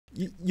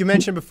You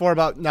mentioned before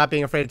about not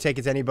being afraid to take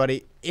it to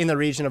anybody in the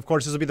region. Of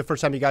course, this will be the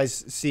first time you guys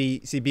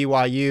see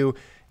BYU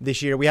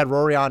this year. We had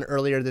Rory on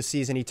earlier this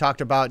season. He talked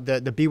about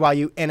the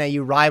BYU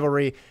NAU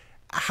rivalry.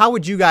 How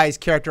would you guys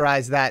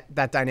characterize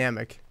that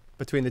dynamic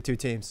between the two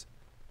teams?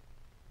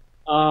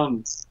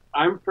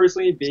 I'm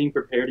personally being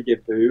prepared to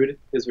get booed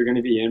because we're going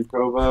to be in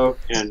Provo,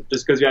 and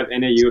just because you have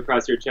NAU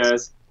across your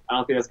chest, I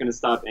don't think that's going to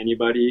stop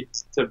anybody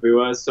to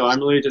boo us. So I'm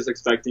really just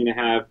expecting to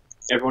have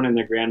everyone and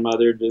their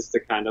grandmother just to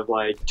kind of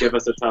like give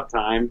us a tough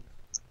time.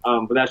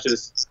 But that's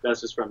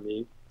just from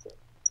me. So.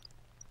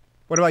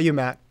 What about you,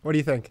 Matt? What do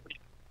you think?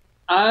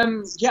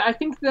 Yeah, I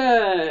think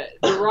the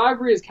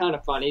rivalry is kind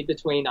of funny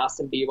between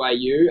us and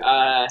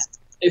BYU.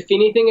 If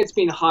anything, it's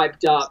been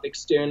hyped up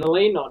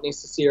externally, not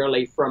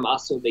necessarily from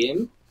us or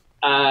them.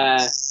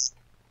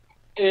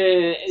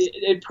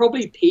 It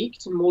probably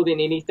peaked more than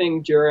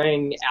anything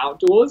during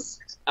outdoors.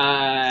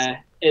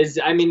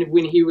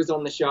 When he was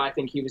on the show, I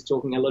think he was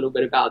talking a little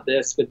bit about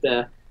this with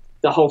the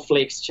whole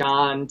flex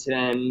chant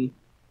and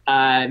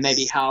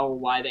maybe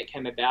why that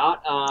came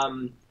about.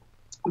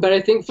 But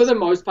I think for the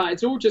most part,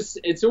 it's all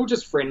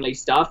just friendly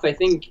stuff. I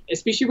think,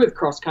 especially with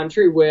cross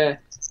country,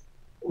 where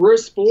we're a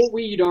sport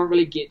where you don't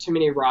really get too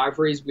many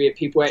rivalries where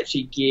people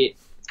actually get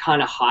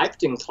kind of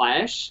hyped and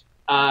clash.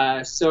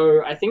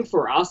 So I think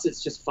for us,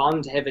 it's just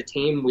fun to have a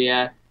team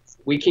where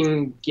we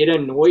can get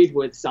annoyed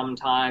with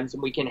sometimes,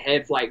 and we can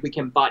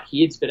butt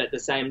heads, but at the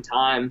same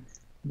time,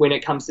 when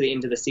it comes to the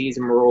end of the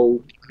season,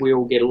 we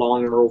all get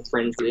along and we're all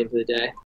friends at the end of the day.